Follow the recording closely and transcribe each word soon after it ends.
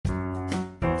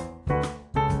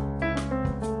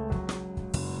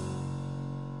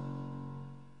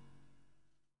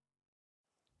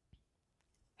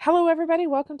Hello, everybody.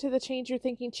 Welcome to the Change Your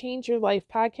Thinking, Change Your Life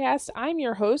podcast. I'm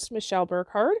your host, Michelle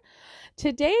Burkhardt.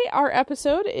 Today, our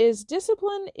episode is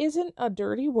Discipline Isn't a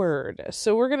Dirty Word.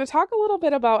 So we're going to talk a little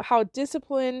bit about how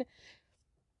discipline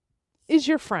is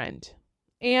your friend.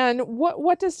 And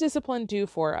what does discipline do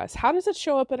for us? How does it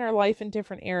show up in our life in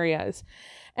different areas?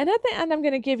 And at the end, I'm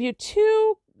going to give you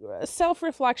two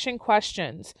self-reflection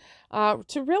questions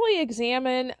to really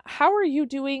examine how are you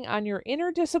doing on your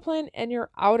inner discipline and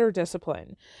your outer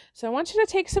discipline. So I want you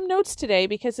to take some notes today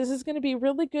because this is going to be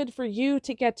really good for you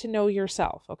to get to know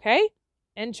yourself, okay?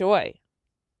 Enjoy.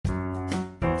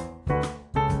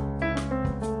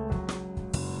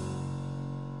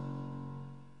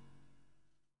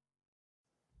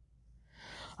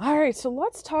 All right, so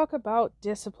let's talk about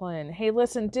discipline. Hey,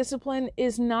 listen, discipline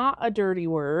is not a dirty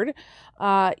word.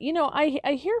 I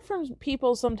hear from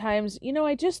people sometimes,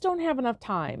 I just don't have enough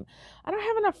time. I don't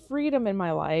have enough freedom in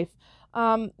my life.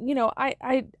 I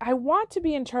want to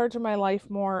be in charge of my life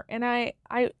more, and I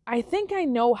think I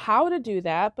know how to do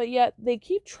that, but yet they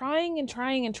keep trying and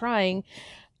trying and trying,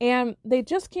 and they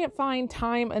just can't find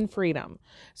time and freedom.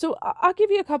 So I'll give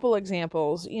you a couple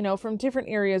examples, from different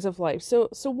areas of life. So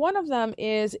one of them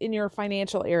is in your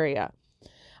financial area.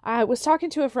 I was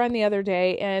talking to a friend the other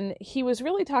day, and he was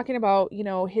really talking about,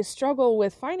 his struggle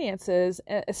with finances,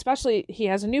 especially he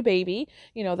has a new baby,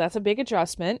 that's a big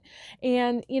adjustment.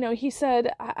 And, he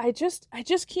said, I just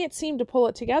can't seem to pull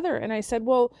it together. And I said,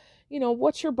 well,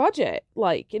 what's your budget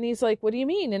like? And he's like, what do you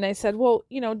mean? And I said, well,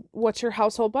 what's your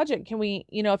household budget? Can we,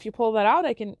 if you pull that out,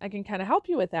 I can kind of help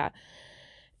you with that.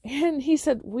 And he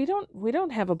said, we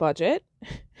don't have a budget.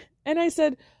 And I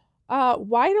said,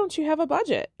 why don't you have a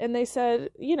budget? And they said,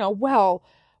 well,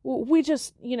 we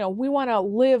just, we want to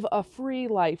live a free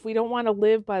life. We don't want to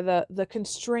live by the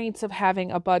constraints of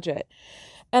having a budget.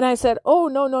 And I said, oh,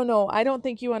 no. I don't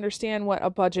think you understand what a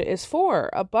budget is for.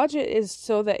 A budget is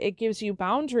so that it gives you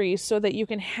boundaries so that you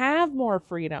can have more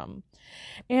freedom.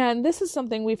 And this is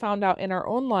something we found out in our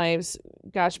own lives.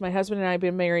 Gosh, my husband and I have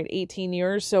been married 18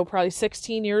 years. So probably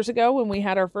 16 years ago when we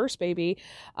had our first baby,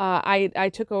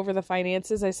 I took over the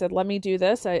finances. I said, let me do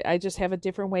this. I just have a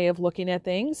different way of looking at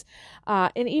things.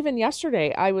 And even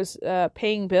yesterday I was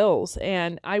paying bills,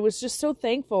 and I was just so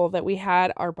thankful that we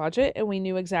had our budget and we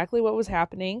knew exactly what was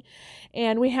happening.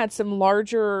 And we had some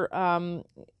larger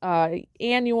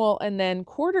annual and then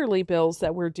quarterly bills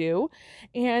that were due.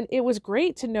 And it was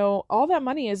great to know all that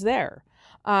money is there.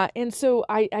 And so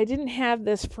I didn't have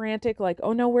this frantic, like,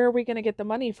 oh no, where are we going to get the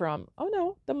money from? Oh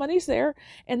no, the money's there.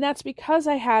 And that's because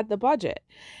I had the budget.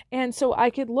 And so I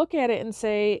could look at it and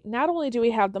say, not only do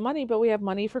we have the money, but we have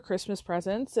money for Christmas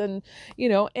presents. And,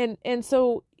 and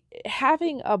so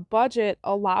having a budget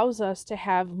allows us to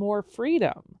have more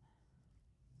freedom.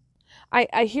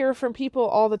 I hear from people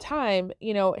all the time,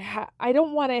 I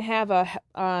don't want to have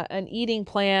an eating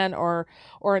plan or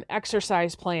an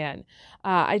exercise plan.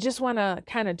 I just want to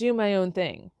kind of do my own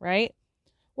thing, right?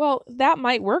 Well, that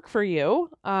might work for you.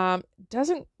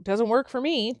 Doesn't work for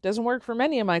me. Doesn't work for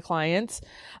many of my clients.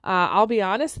 I'll be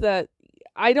honest that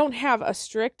I don't have a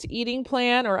strict eating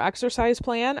plan or exercise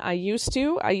plan. I used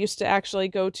to actually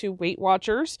go to Weight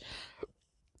Watchers.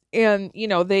 And,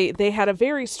 they had a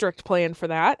very strict plan for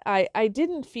that. I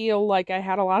didn't feel like I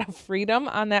had a lot of freedom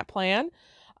on that plan.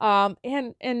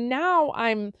 And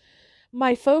now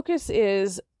my focus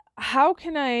is how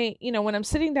can I, when I'm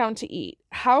sitting down to eat,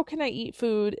 how can I eat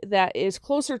food that is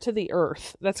closer to the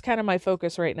earth? That's kind of my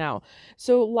focus right now.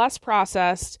 So less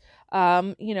processed.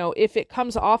 If it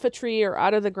comes off a tree or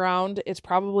out of the ground, it's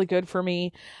probably good for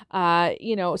me.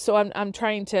 So I'm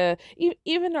trying to,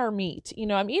 even our meat,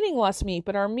 I'm eating less meat,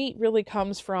 but our meat really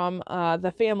comes from,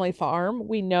 the family farm.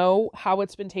 We know how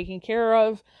it's been taken care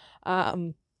of.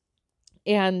 And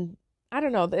I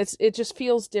don't know, it just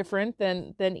feels different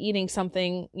than eating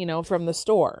something, from the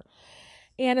store.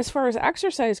 And as far as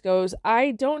exercise goes,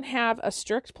 I don't have a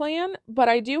strict plan, but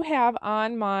I do have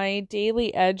on my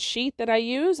daily edge sheet that I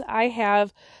use, I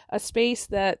have a space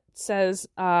that says,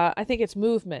 I think it's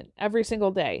movement every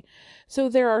single day. So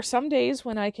there are some days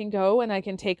when I can go and I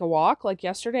can take a walk. Like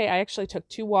yesterday, I actually took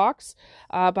 2 walks,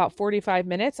 about 45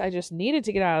 minutes. I just needed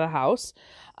to get out of the house.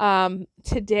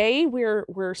 Today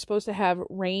we're supposed to have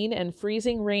rain and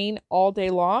freezing rain all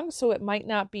day long, so it might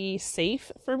not be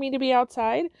safe for me to be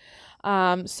outside.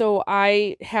 So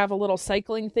I have a little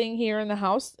cycling thing here in the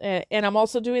house, and I'm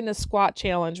also doing the squat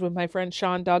challenge with my friend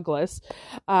Sean Douglas.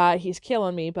 He's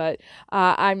killing me, but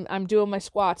I'm doing my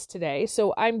squats today.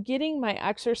 So I'm getting my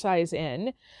exercise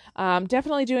in.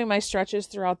 Definitely doing my stretches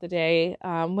throughout the day.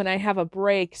 When I have a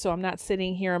break, so I'm not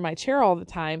sitting here in my chair all the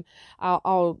time,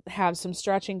 I'll have some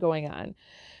stretching going on.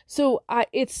 So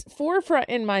it's forefront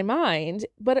in my mind,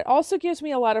 but it also gives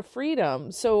me a lot of freedom.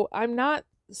 So I'm not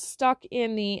stuck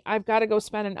in I've got to go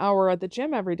spend an hour at the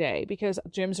gym every day because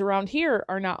gyms around here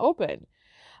are not open.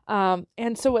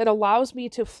 And so it allows me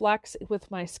to flex with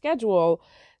my schedule.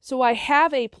 So I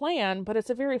have a plan, but it's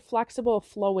a very flexible,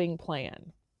 flowing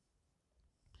plan.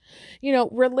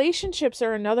 Relationships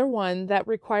are another one that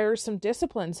requires some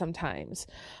discipline sometimes.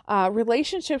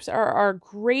 Relationships are our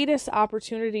greatest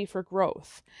opportunity for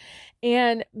growth.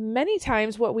 And many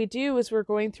times what we do as we're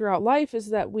going throughout life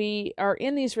is that we are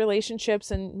in these relationships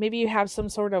and maybe you have some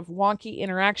sort of wonky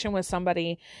interaction with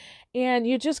somebody and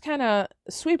you just kind of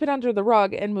sweep it under the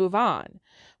rug and move on.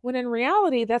 When in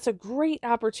reality, that's a great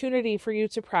opportunity for you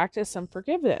to practice some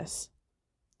forgiveness.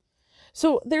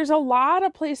 So there's a lot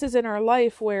of places in our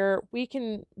life where we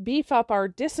can beef up our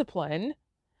discipline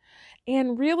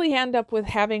and really end up with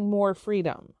having more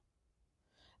freedom.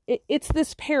 It's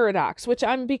this paradox, which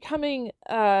I'm becoming,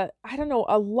 a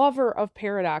lover of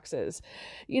paradoxes.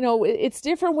 It's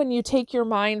different when you take your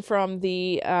mind from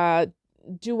the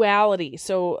duality.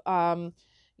 So,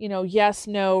 yes,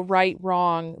 no, right,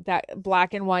 wrong, that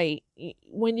black and white.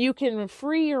 When you can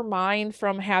free your mind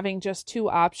from having just two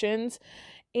options,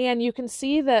 and you can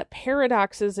see that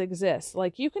paradoxes exist.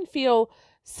 Like you can feel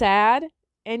sad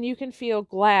and you can feel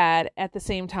glad at the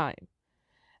same time.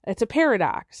 It's a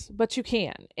paradox, but you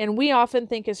can. And we often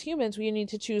think as humans, we need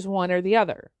to choose one or the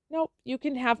other. Nope, you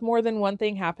can have more than one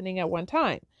thing happening at one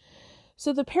time.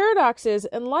 So the paradox is,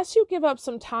 unless you give up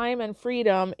some time and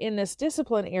freedom in this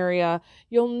discipline area,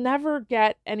 you'll never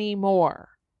get any more.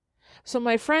 So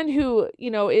my friend who,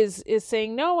 is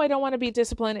saying, no, I don't want to be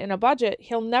disciplined in a budget,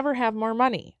 he'll never have more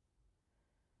money.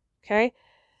 Okay.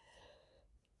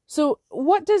 So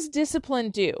what does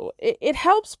discipline do? It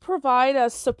helps provide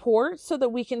us support so that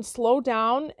we can slow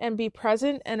down and be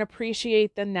present and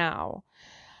appreciate the now.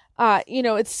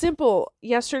 It's simple.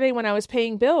 Yesterday when I was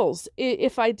paying bills,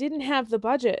 if I didn't have the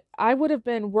budget, I would have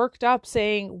been worked up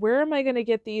saying, where am I going to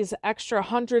get these extra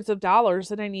hundreds of dollars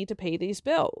that I need to pay these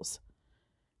bills?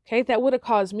 Okay, that would have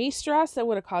caused me stress. That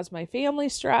would have caused my family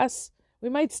stress. We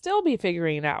might still be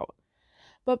figuring it out.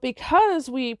 But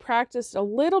because we practiced a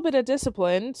little bit of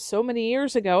discipline so many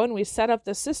years ago and we set up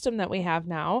the system that we have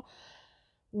now,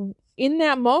 in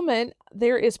that moment,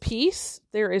 there is peace,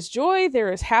 there is joy,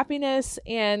 there is happiness,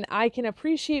 and I can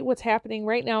appreciate what's happening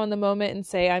right now in the moment and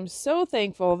say, I'm so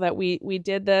thankful that we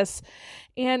did this.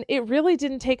 And it really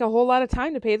didn't take a whole lot of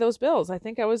time to pay those bills. I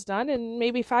think I was done in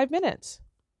maybe 5 minutes.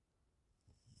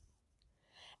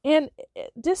 And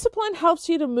discipline helps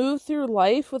you to move through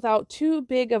life without too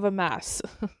big of a mess.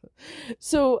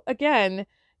 So again,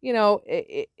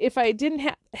 if I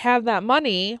didn't have that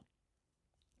money,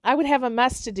 I would have a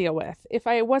mess to deal with. If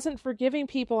I wasn't forgiving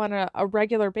people on a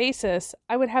regular basis,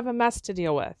 I would have a mess to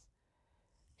deal with.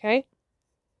 Okay?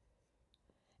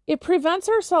 It prevents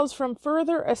ourselves from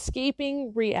further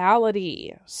escaping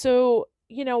reality. So,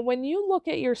 when you look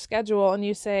at your schedule and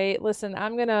you say, listen,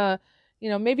 I'm going to,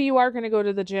 maybe you are going to go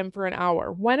to the gym for an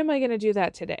hour. When am I going to do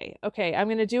that today? Okay, I'm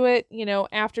going to do it,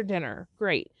 after dinner.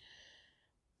 Great.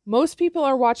 Most people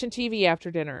are watching TV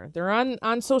after dinner. They're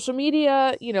on social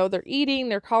media, they're eating,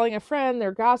 they're calling a friend,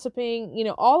 they're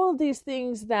gossiping, all of these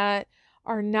things that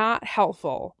are not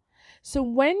helpful. So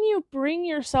when you bring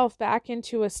yourself back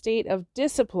into a state of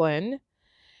discipline,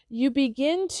 you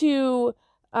begin to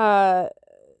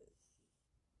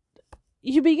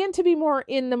be more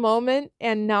in the moment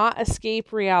and not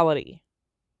escape reality.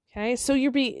 Okay. So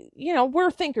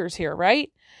we're thinkers here,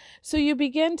 right? So you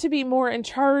begin to be more in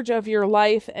charge of your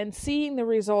life and seeing the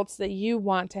results that you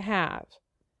want to have.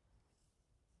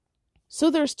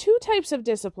 So there's two types of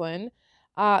discipline.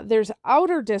 There's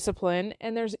outer discipline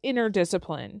and there's inner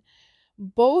discipline.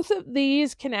 Both of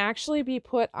these can actually be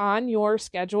put on your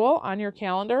schedule, on your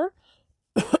calendar.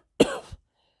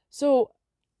 So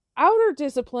outer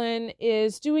discipline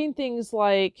is doing things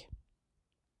like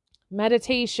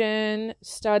meditation,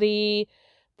 study,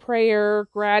 prayer,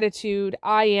 gratitude,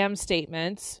 I am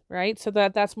statements, right? So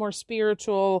that's more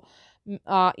spiritual,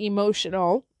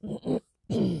 emotional.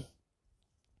 And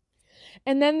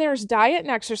then there's diet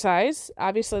and exercise.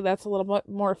 Obviously, that's a little bit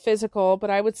more physical, but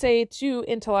I would say too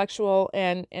intellectual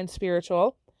and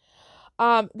spiritual.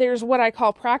 There's what I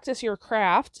call practice your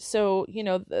craft. So,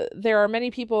 there are many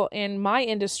people in my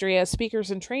industry as speakers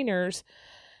and trainers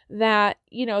that,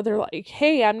 they're like,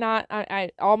 hey,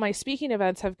 all my speaking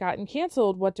events have gotten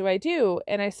canceled. What do I do?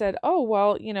 And I said, oh,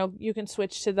 well, you can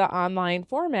switch to the online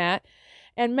format.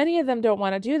 And many of them don't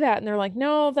want to do that. And they're like,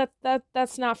 no,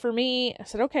 that's not for me. I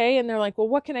said, okay. And they're like, well,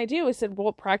 what can I do? I said,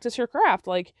 well, practice your craft.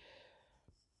 Like,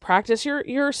 practice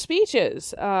your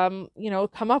speeches, come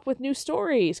up with new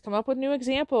stories, come up with new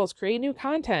examples, create new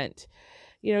content.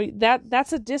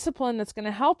 That's a discipline that's going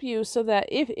to help you so that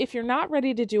if you're not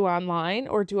ready to do online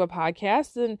or do a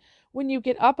podcast, then when you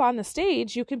get up on the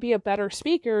stage, you can be a better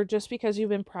speaker just because you've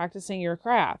been practicing your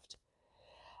craft.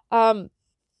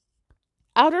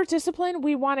 Outer discipline,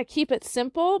 we want to keep it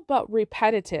simple but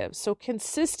repetitive. So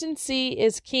consistency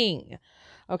is king.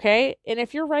 Okay? And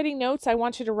if you're writing notes, I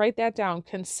want you to write that down.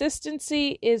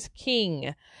 Consistency is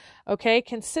king. Okay?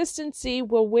 Consistency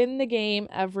will win the game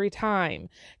every time.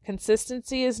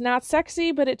 Consistency is not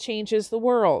sexy, but it changes the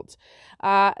world.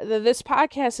 This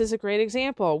podcast is a great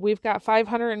example. We've got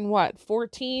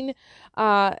 514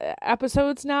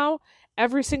 episodes now.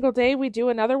 Every single day we do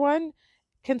another one.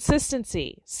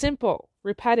 Consistency, simple,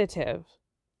 repetitive.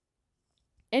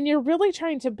 And you're really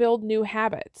trying to build new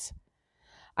habits.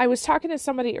 I was talking to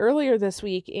somebody earlier this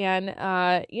week, and,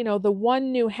 the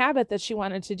one new habit that she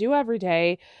wanted to do every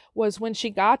day was when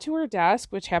she got to her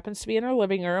desk, which happens to be in her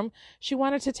living room, she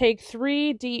wanted to take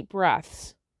 3 deep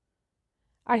breaths.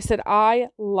 I said, I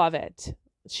love it.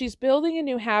 She's building a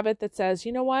new habit that says,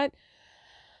 you know what?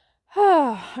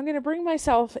 I'm going to bring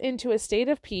myself into a state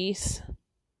of peace,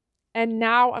 and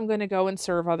now I'm going to go and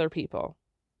serve other people.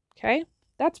 Okay?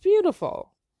 That's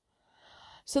beautiful.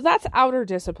 So that's outer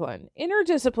discipline. Inner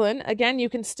discipline, again, you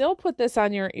can still put this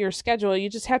on your schedule. You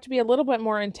just have to be a little bit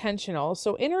more intentional.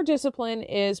 So inner discipline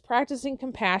is practicing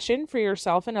compassion for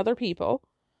yourself and other people.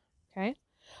 Okay.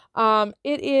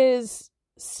 It is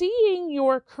seeing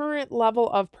your current level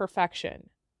of perfection.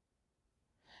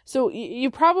 So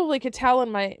you probably could tell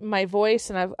in my voice,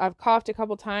 and I've coughed a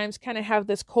couple times, kind of have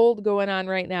this cold going on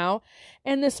right now.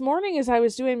 And this morning, as I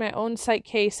was doing my own Psych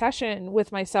K session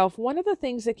with myself, one of the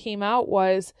things that came out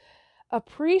was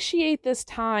appreciate this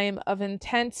time of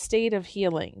intense state of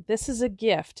healing. This is a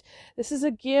gift. This is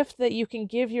a gift that you can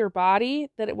give your body,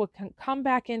 that it will come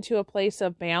back into a place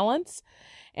of balance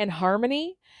and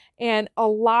harmony and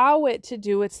allow it to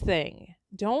do its thing.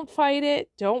 Don't fight it.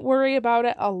 Don't worry about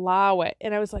it. Allow it.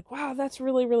 And I was like, wow, that's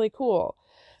really, really cool.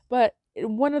 But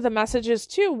one of the messages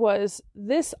too was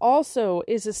this also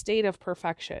is a state of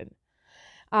perfection.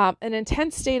 An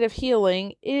intense state of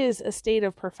healing is a state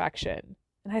of perfection.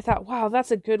 And I thought, wow,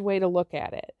 that's a good way to look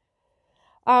at it.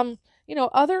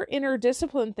 Other inner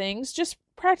discipline things, just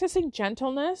practicing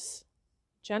gentleness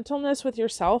with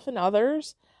yourself and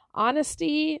others.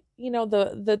 Honesty,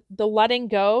 the letting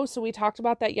go. So we talked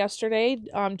about that yesterday,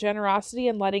 generosity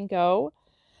and letting go.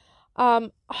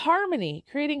 Harmony,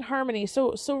 creating harmony.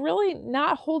 So really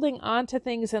not holding on to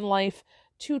things in life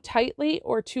too tightly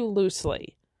or too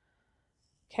loosely.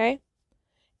 Okay.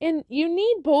 And you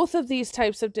need both of these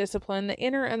types of discipline, the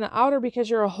inner and the outer, because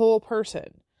you're a whole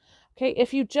person. Okay.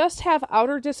 If you just have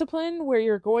outer discipline where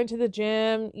you're going to the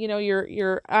gym,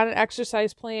 you're on an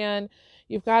exercise plan,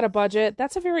 you've got a budget,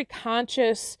 that's a very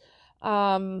conscious,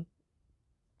 honestly,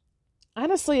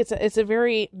 it's a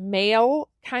very male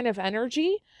kind of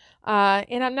energy.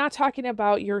 And I'm not talking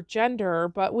about your gender,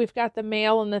 but we've got the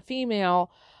male and the female,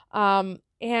 and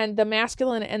the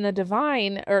masculine and the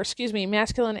divine,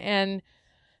 masculine and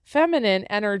feminine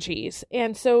energies.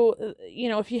 And so,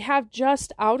 if you have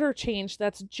just outer change,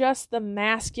 that's just the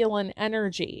masculine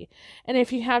energy. And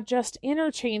if you have just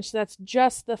inner change, that's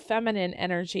just the feminine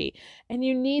energy. And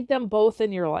you need them both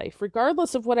in your life,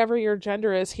 regardless of whatever your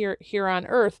gender is here on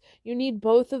earth. You need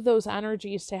both of those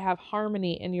energies to have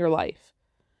harmony in your life.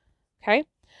 Okay.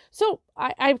 So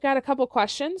I've got a couple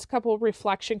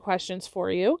reflection questions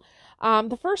for you.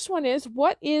 The first one is,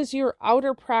 what is your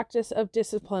outer practice of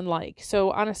discipline like?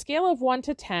 So on a scale of 1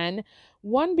 to 10,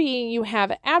 1 being you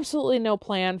have absolutely no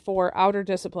plan for outer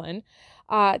discipline,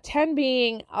 10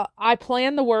 being I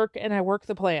plan the work and I work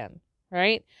the plan,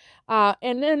 right?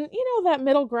 And then, that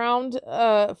middle ground,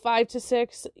 5 to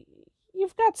 6,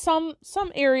 you've got some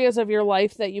areas of your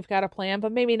life that you've got a plan,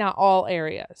 but maybe not all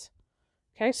areas.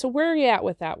 Okay, so where are you at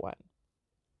with that one?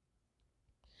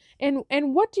 And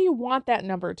what do you want that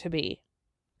number to be?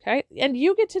 Okay, and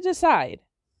you get to decide.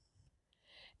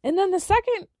 And then the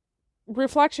second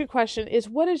reflection question is,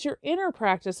 what is your inner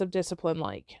practice of discipline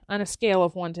like on a scale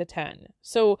of 1 to 10?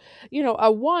 So,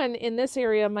 a 1 in this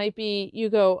area might be, you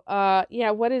go,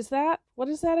 what is that? What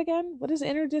is that again? What is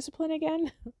inner discipline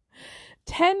again?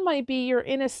 10 might be you're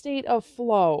in a state of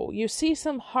flow. You see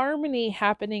some harmony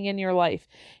happening in your life.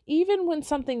 Even when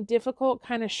something difficult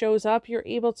kind of shows up, you're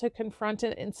able to confront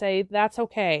it and say, that's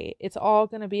okay. It's all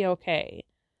going to be okay.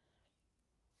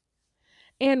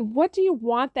 And what do you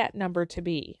want that number to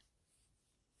be?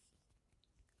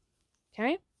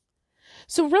 Okay.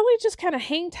 So really just kind of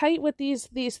hang tight with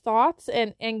these thoughts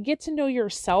and get to know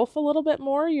yourself a little bit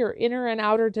more, your inner and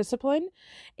outer discipline,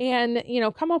 and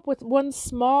come up with one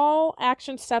small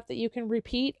action step that you can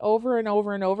repeat over and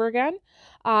over and over again.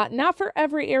 Not for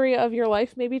every area of your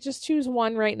life, maybe just choose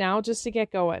one right now just to get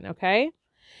going, okay?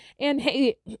 And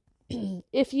hey,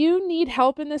 if you need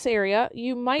help in this area,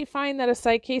 you might find that a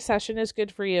Psych-K session is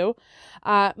good for you.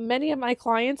 Many of my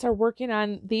clients are working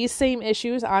on these same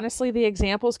issues. Honestly, the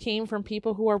examples came from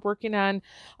people who are working on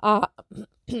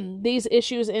these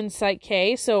issues in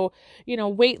Psych-K. So,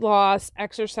 weight loss,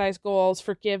 exercise goals,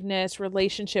 forgiveness,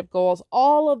 relationship goals,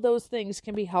 all of those things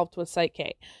can be helped with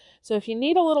Psych-K. So if you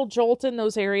need a little jolt in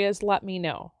those areas, let me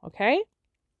know, okay?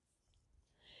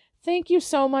 Thank you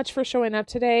so much for showing up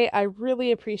today. I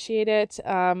really appreciate it.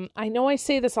 I know I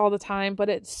say this all the time, but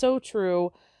it's so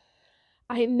true.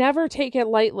 I never take it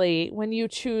lightly when you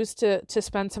choose to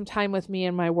spend some time with me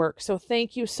and my work. So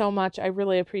thank you so much. I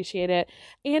really appreciate it.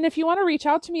 And if you want to reach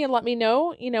out to me and let me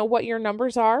know, what your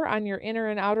numbers are on your inner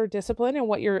and outer discipline and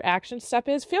what your action step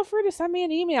is, feel free to send me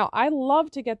an email. I love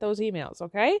to get those emails,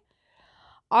 okay?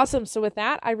 Awesome. So with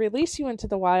that, I release you into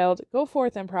the wild. Go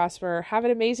forth and prosper. Have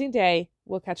an amazing day.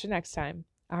 We'll catch you next time.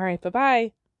 All right.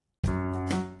 Bye-bye.